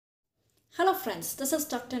Hello friends, this is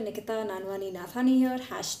Dr. Nikita Nanwani here,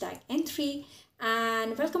 #N3,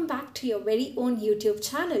 and welcome back to your very own YouTube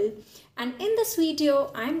channel. And in this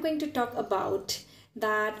video, I'm going to talk about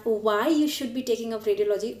that why you should be taking up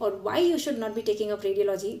radiology or why you should not be taking up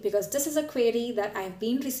radiology, because this is a query that I've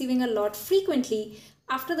been receiving a lot frequently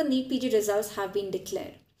after the NEET PG results have been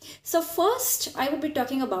declared. So first, I would be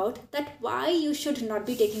talking about that why you should not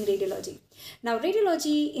be taking radiology. Now,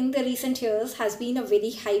 radiology in the recent years has been a very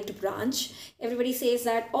hyped branch. Everybody says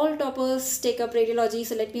that all toppers take up radiology,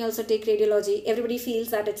 so let me also take radiology. Everybody feels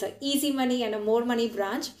that it's an easy money and a more money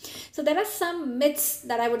branch. So there are some myths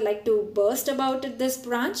that I would like to burst about this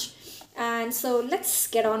branch. And so let's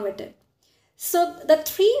get on with it. So the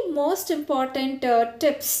three most important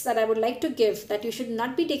tips that I would like to give that you should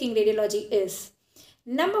not be taking radiology is: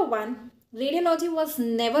 number one, radiology was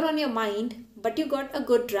never on your mind, but you got a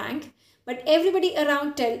good rank. But everybody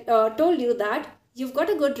around told you that you've got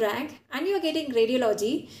a good rank and you're getting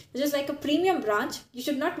radiology, which is like a premium branch. You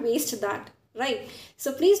should not waste that, right?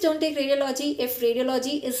 So please don't take radiology if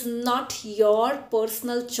radiology is not your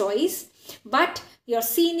personal choice, but your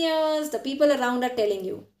seniors, the people around are telling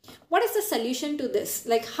you. What is the solution to this?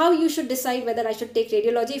 Like how you should decide whether I should take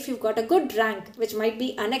radiology if you've got a good rank, which might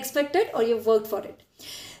be unexpected or you've worked for it.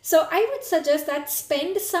 So I would suggest that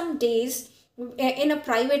spend some days in a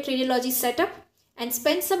private radiology setup and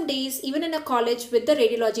spend some days even in a college with the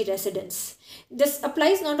radiology residents. This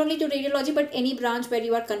applies not only to radiology but any branch where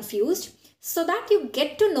you are confused, so that you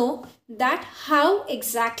get to know that how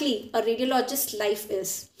exactly a radiologist's life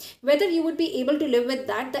is, whether you would be able to live with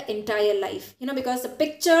that the entire life, because the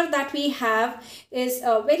picture that we have is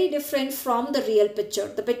very different from the real picture.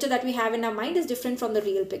 The picture that we have in our mind is different from the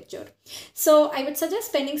real picture. So I would suggest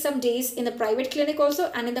spending some days in the private clinic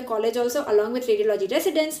also and in the college also along with radiology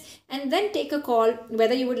residents, and then take a call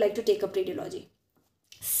whether you would like to take up radiology.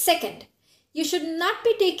 Second, you should not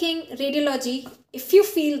be taking radiology if you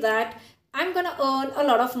feel that I'm going to earn a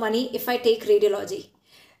lot of money if I take radiology.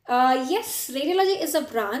 Yes, radiology is a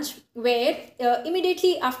branch where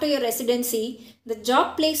immediately after your residency, the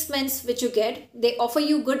job placements which you get, they offer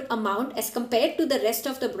you good amount as compared to the rest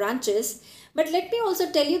of the branches. But let me also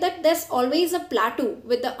tell you that there's always a plateau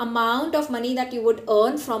with the amount of money that you would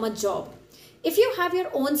earn from a job. If you have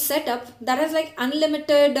your own setup, that has like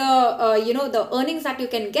unlimited, the earnings that you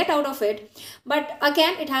can get out of it. But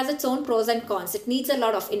again, it has its own pros and cons. It needs a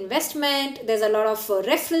lot of investment. There's a lot of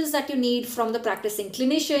referrals that you need from the practicing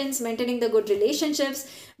clinicians, maintaining the good relationships,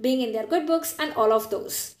 being in their good books and all of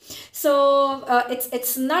those. So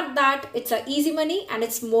it's not that it's a easy money and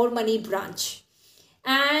it's more money branch.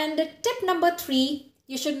 And tip number 3,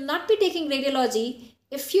 you should not be taking radiology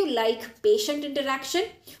if you like patient interaction,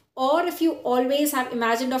 or if you always have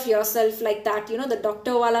imagined of yourself like that, the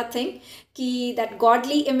doctor wala thing, that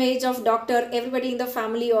godly image of doctor, everybody in the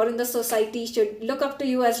family or in the society should look up to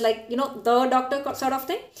you as like, the doctor sort of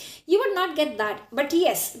thing. You would not get that. But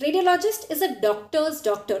yes, radiologist is a doctor's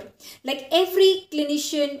doctor. Like every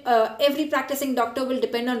clinician, every practicing doctor will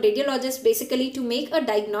depend on radiologist basically to make a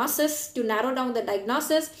diagnosis, to narrow down the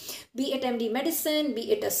diagnosis, be it MD medicine,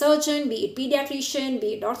 be it a surgeon, be it pediatrician,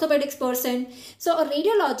 be it orthopedics person. So a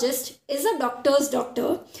radiologist is a doctor's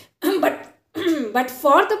doctor, but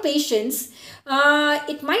for the patients,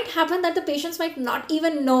 it might happen that the patients might not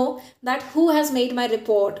even know that who has made my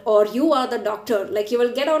report or you are the doctor. Like you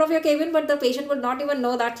will get out of your cabin, but the patient will not even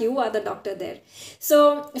know that you are the doctor there.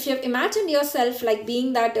 So if you have imagined yourself like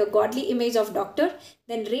being that godly image of doctor,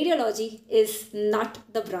 then radiology is not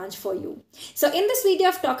the branch for you. So in this video,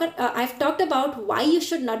 I've talked about why you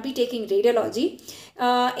should not be taking radiology.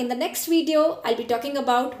 In the next video, I'll be talking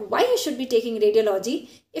about why you should be taking radiology.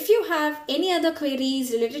 If you have any other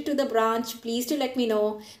queries related to the branch, please do let me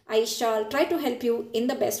know. I shall try to help you in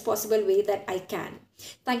the best possible way that I can.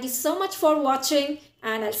 Thank you so much for watching,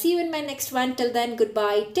 and I'll see you in my next one. Till then,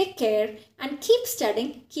 goodbye, take care, and keep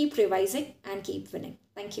studying, keep revising, and keep winning.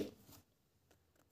 Thank you.